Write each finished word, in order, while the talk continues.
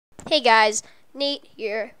Hey guys, Nate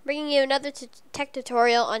here, bringing you another tech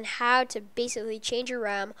tutorial on how to basically change your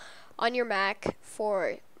RAM on your Mac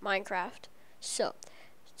for Minecraft. So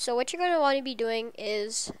what you're going to want to be doing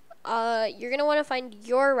is you're going to want to find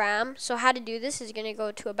your RAM. So how to do this is you're going to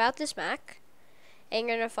go to About This Mac, and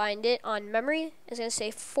you're going to find it on memory. It's going to say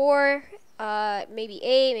 4, maybe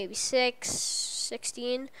 8, maybe 6,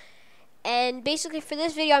 16. And basically for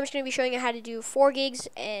this video, I'm just going to be showing you how to do 4 gigs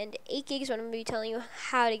and 8 gigs, but I'm going to be telling you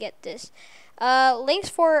how to get this. Links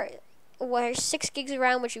for 6 gigs of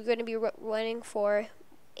RAM, which you're going to be running for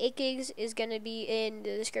 8 gigs, is going to be in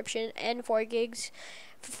the description, and 4 gigs.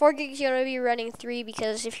 For 4 gigs, you're going to be running 3,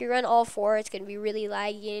 because if you run all 4, it's going to be really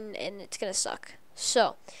lagging, and it's going to suck.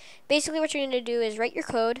 So, basically what you're going to do is write your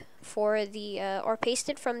code for the, or paste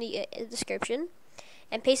it from the description,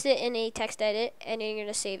 and paste it in a text edit, and then you're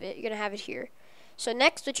going to save it. You're going to have it here. So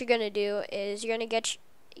next what you're going to do is you're going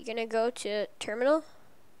to go to terminal.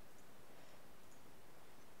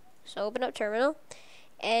 So open up terminal,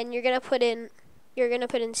 and you're going to put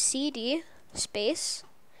in CD space,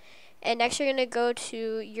 and next you're going to go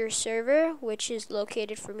to your server, which is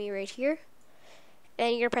located for me right here,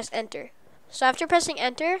 and you're going to press enter. So after pressing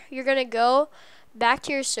enter, you're going to go back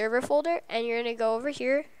to your server folder, and you're going to go over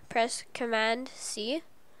here, press Command C,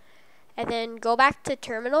 and then go back to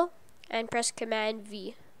terminal and press Command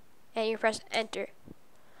V, and you press enter.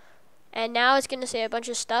 And now it's going to say a bunch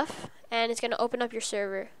of stuff, and it's going to open up your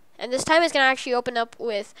server. And this time it's going to actually open up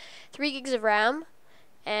with 3 gigs of RAM,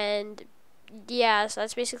 and yeah, so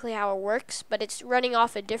that's basically how it works, but it's running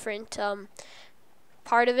off a different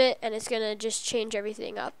part of it, and it's going to just change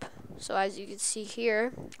everything up. So as you can see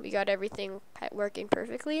here, we got everything working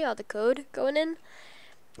perfectly, all the code going in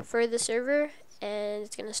for the server, and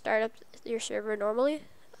it's going to start up your server normally,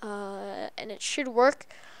 and it should work.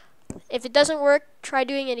 If it doesn't work, try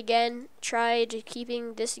doing it again. Try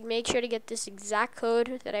keeping this, make sure to get this exact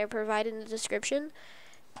code that I provided in the description,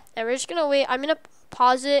 and we're just going to wait. I'm going to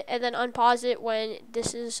pause it and then unpause it when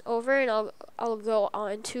this is over, and I'll go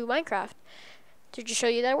on to Minecraft to just show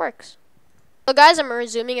you that it works. So guys, I'm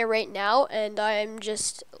resuming it right now, and I'm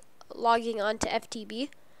just logging on to FTB,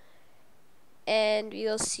 and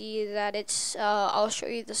you'll see that it's I'll show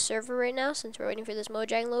you the server right now since we're waiting for this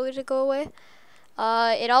Mojang load to go away.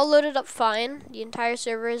 It all loaded up fine. The entire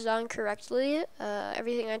server is on correctly.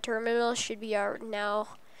 Everything on terminal should be now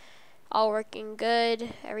all working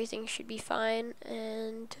good. Everything should be fine,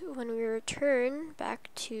 and when we return back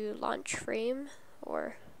to launch frame,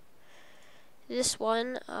 or this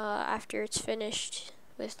one, after it's finished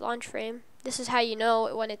with launch frame, this is how you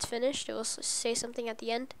know when it's finished. It will say something at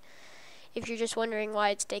the end. If you're just wondering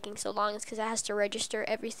why it's taking so long, it's because it has to register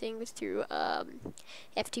everything through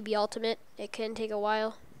FTB Ultimate. It can take a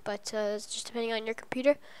while, but it's just depending on your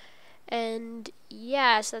computer. And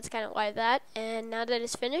yeah, so that's kind of why that. And now that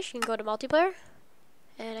it's finished, you can go to multiplayer,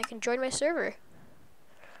 and I can join my server.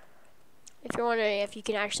 If you're wondering if you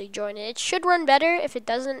can actually join it, it should run better. If it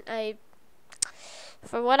doesn't,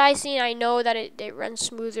 from what I've seen, I know that it runs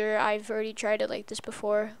smoother. I've already tried it like this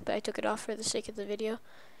before, but I took it off for the sake of the video.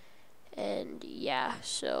 And yeah,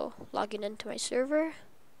 so logging into my server,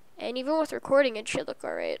 and even with recording it should look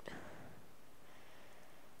alright.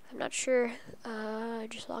 I'm not sure,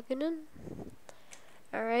 just logging in.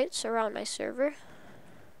 Alright, so we're on my server.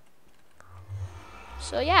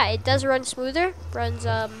 So yeah, it does run smoother, runs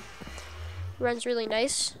really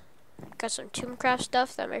nice. Got some Tombcraft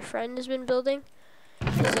stuff that my friend has been building.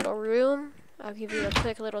 His little room, I'll give you a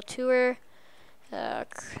quick little tour.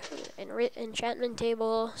 Enchantment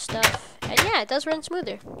table stuff, and yeah, it does run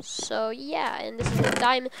smoother. So yeah, and this is a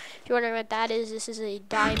diamond. If you're wondering what that is, this is a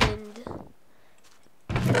diamond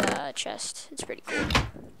chest. It's pretty cool.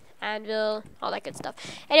 Anvil, all that good stuff.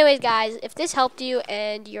 Anyways, guys, if this helped you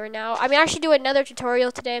and you're now, I should do another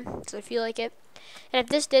tutorial today because I feel like it. And if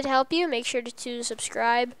this did help you, make sure to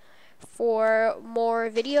subscribe for more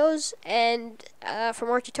videos and for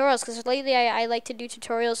more tutorials, because lately I like to do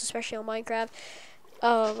tutorials, especially on Minecraft.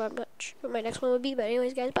 I'm not sure what my next one would be, but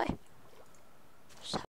anyways, guys, bye.